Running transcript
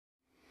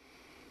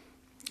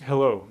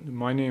Hello,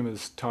 my name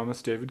is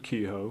Thomas David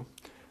Kehoe.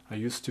 I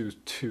used to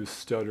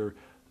stutter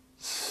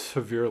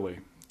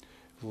severely.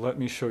 Let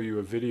me show you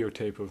a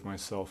videotape of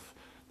myself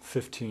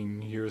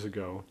 15 years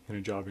ago in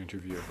a job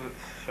interview. Let's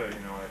say,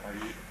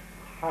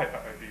 I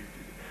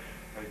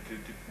did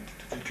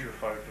do a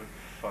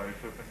five-minute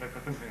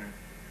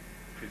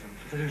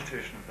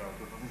presentation about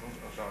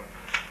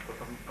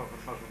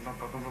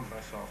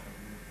myself and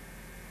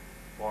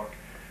walk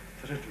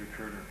to the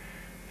recruiter.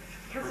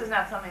 This is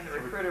not something the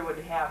recruiter would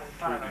have in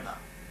front of them, though.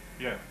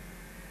 Yeah,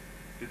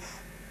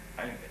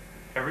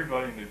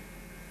 everybody in the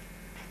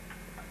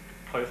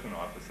placement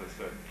office has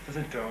said,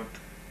 don't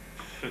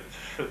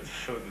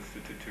show this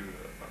to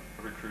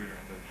a recruiter,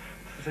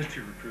 and the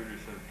two recruiters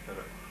said that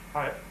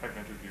I've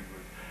interviewed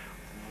with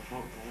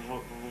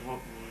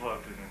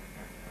loved it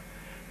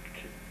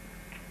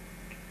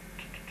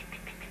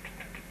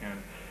and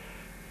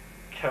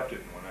kept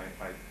it. And when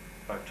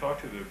I've talked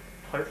to the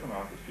placement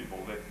office people,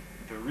 that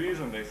the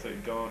reason they say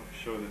don't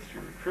show this to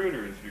your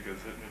recruiter is because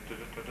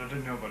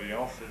nobody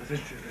else does this.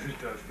 And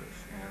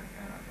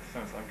the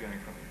sense I'm getting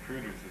from the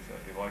recruiters is that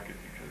they like it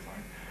because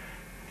I'm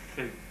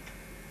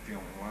the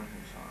only one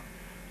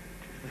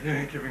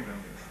who's giving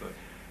them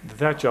this.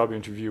 That job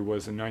interview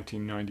was in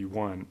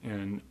 1991,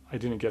 and I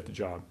didn't get the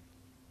job.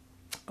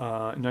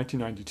 In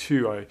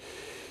 1992, I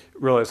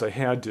realized I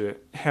had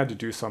to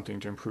do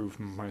something to improve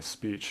my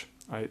speech.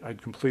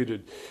 I'd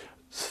completed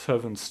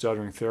 7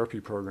 stuttering therapy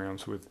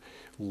programs with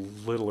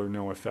little or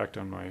no effect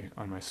on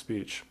my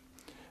speech.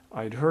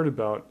 I'd heard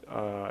about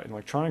an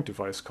electronic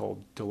device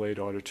called delayed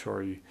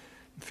auditory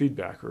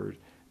feedback, or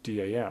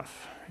DAF,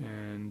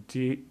 and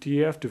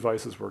DAF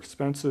devices were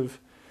expensive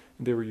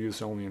and they were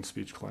used only in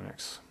speech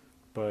clinics.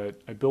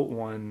 But I built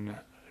one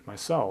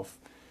myself,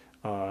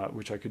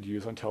 which I could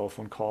use on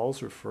telephone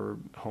calls or for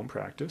home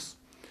practice.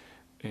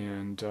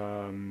 And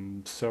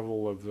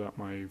several of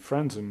my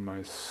friends in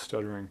my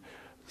stuttering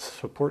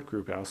support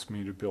group asked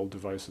me to build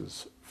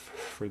devices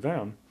for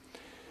them.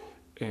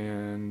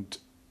 And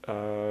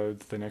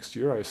the next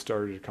year I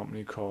started a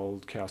company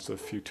called Casa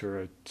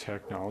Futura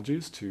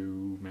Technologies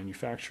to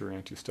manufacture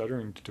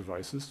anti-stuttering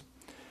devices.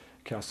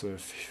 Casa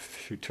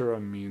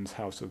Futura means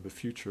house of the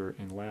future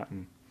in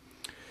Latin.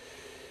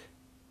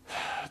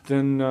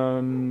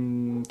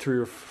 Then 3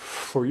 or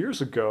 4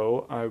 years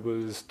ago, I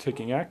was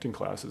taking acting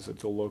classes at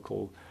the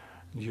local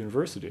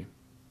university.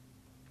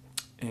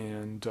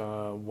 And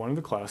one of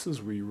the classes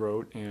we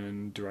wrote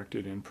and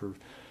directed and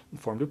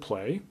performed a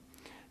play.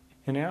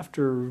 And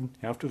after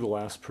the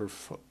last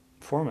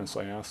performance,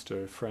 I asked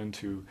a friend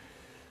to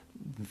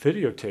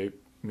videotape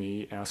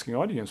me asking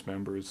audience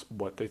members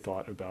what they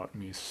thought about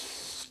me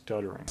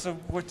stuttering. So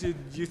what did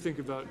you think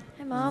about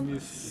me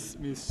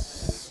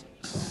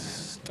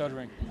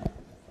stuttering?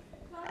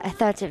 I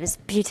thought it was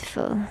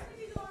beautiful.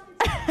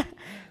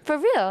 For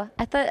real.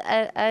 I thought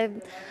I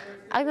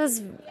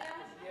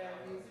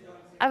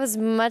was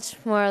much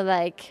more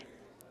like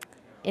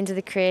into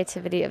the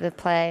creativity of the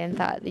play and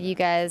thought that you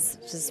guys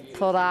just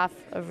pulled off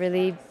a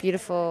really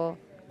beautiful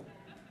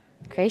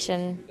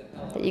creation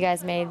that you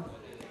guys made.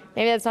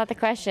 Maybe that's not the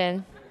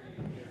question.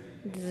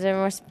 Is there a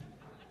more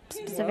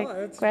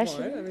specific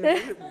question? Fine. I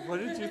mean, what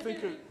did you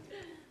think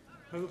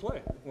of the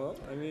play? Well,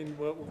 I mean,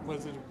 what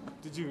was it?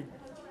 Did you?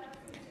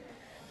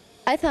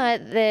 I thought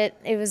that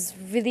it was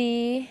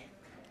really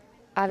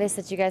obvious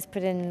that you guys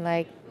put in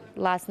like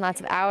lots and lots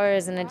of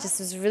hours, and it just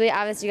was really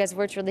obvious you guys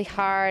worked really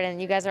hard,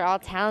 and you guys are all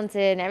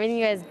talented, and everything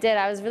you guys did,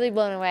 I was really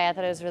blown away. I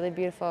thought it was really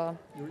beautiful.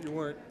 You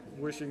weren't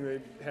wishing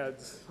they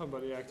had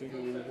somebody acting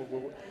who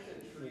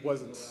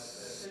wasn't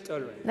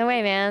stuttering? No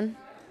way, man.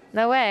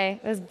 No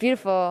way. It was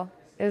beautiful.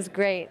 It was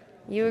great.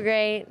 You were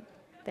great.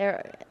 I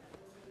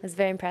was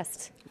very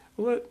impressed.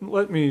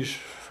 Let me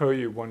show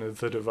you one of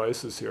the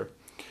devices here.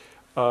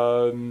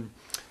 And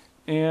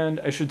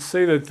I should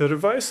say that the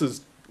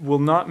devices will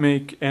not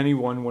make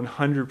anyone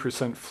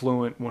 100%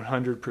 fluent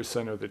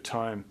 100% of the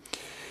time.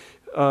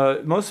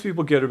 Most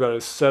people get about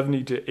a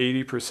 70 to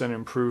 80%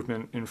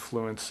 improvement in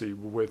fluency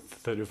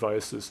with the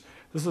devices.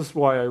 This is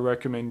why I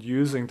recommend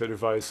using the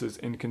devices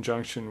in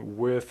conjunction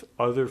with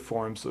other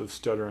forms of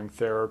stuttering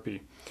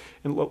therapy.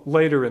 And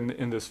later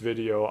in this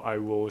video, I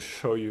will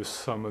show you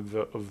some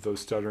of those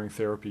stuttering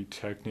therapy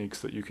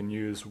techniques that you can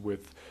use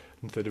with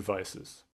the devices.